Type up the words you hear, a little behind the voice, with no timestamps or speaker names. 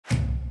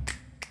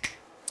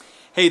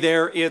Hey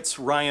there, it's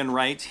Ryan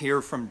Wright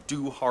here from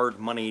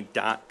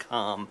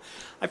DoHardMoney.com.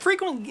 I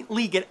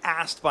frequently get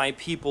asked by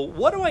people,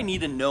 what do I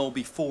need to know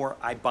before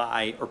I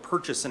buy or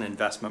purchase an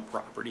investment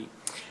property?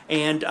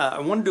 And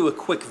I want to do a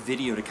quick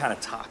video to kind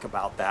of talk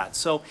about that.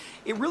 So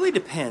it really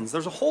depends.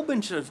 There's a whole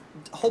bunch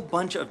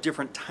of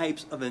different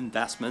types of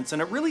investments, and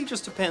it really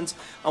just depends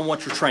on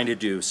what you're trying to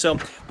do. So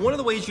one of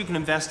the ways you can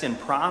invest in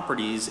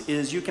properties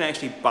is you can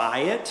actually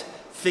buy it,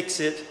 fix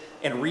it,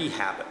 and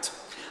rehab it.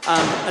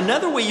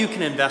 Another way you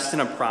can invest in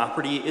a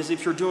property is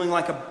if you're doing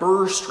like a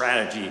BRRRR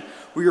strategy,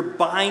 where you're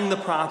buying the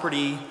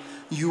property,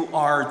 you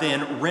are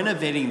then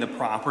renovating the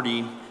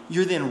property,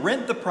 you then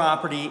rent the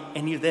property,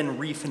 and you then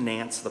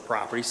refinance the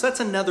property. So that's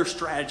another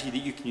strategy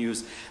that you can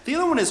use. The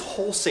other one is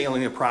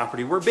wholesaling the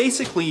property, where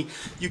basically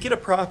you get a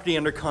property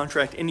under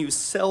contract and you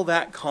sell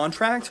that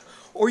contract,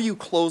 or you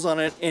close on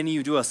it and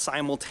you do a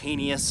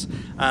simultaneous,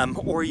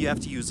 or you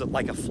have to use it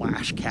like a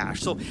flash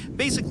cash. So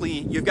basically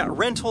you've got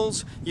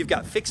rentals, you've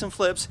got fix and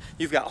flips,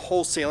 you've got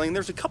wholesaling.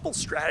 There's a couple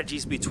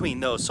strategies between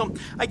those. So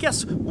I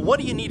guess what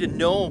do you need to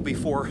know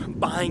before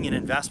buying an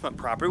investment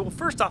property? Well,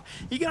 first off,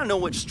 you gotta know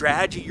which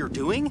strategy you're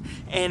doing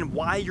and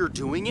why you're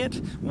doing it,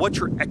 what's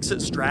your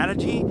exit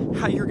strategy,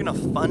 how you're gonna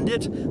fund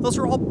it. Those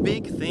are all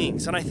big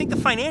things. And I think the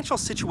financial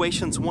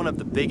situation's one of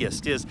the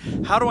biggest is,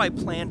 how do I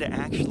plan to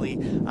actually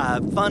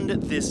fund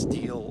this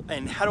deal,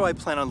 and how do I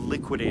plan on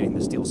liquidating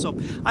this deal? So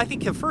I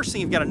think the first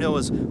thing you've got to know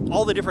is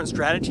all the different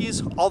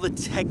strategies, all the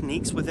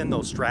techniques within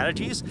those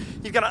strategies.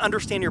 You've got to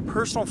understand your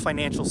personal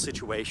financial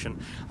situation.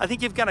 I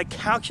think you've got to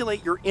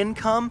calculate your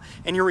income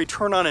and your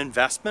return on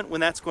investment when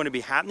that's going to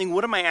be happening.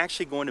 What am I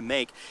actually going to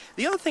make?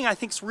 The other thing I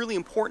think is really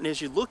important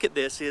as you look at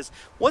this is,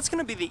 what's going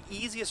to be the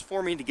easiest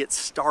for me to get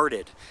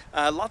started?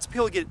 Lots of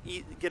people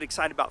get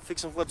excited about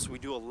fix and flips. We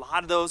do a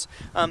lot of those,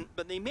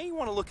 but they may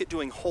want to look at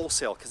doing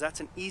wholesale, because that's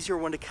an easier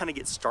one to kind of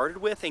get started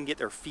with and get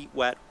their feet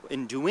wet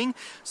in doing.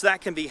 So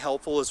that can be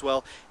helpful as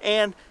well.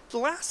 And the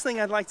last thing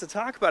I'd like to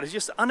talk about is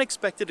just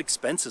unexpected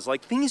expenses.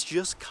 Like, things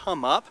just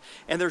come up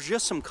and there's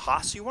just some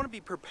costs. So you want to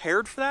be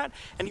prepared for that,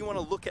 and you want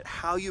to look at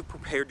how you've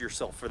prepared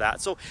yourself for that.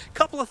 So a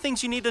couple of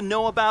things you need to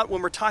know about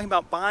when we're talking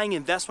about buying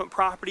investment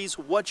properties,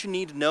 what you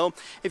need to know.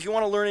 If you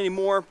want to learn any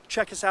more,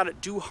 check us out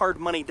at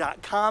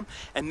DoHardMoney.com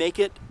and make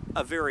it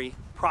a very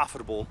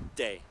profitable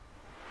day.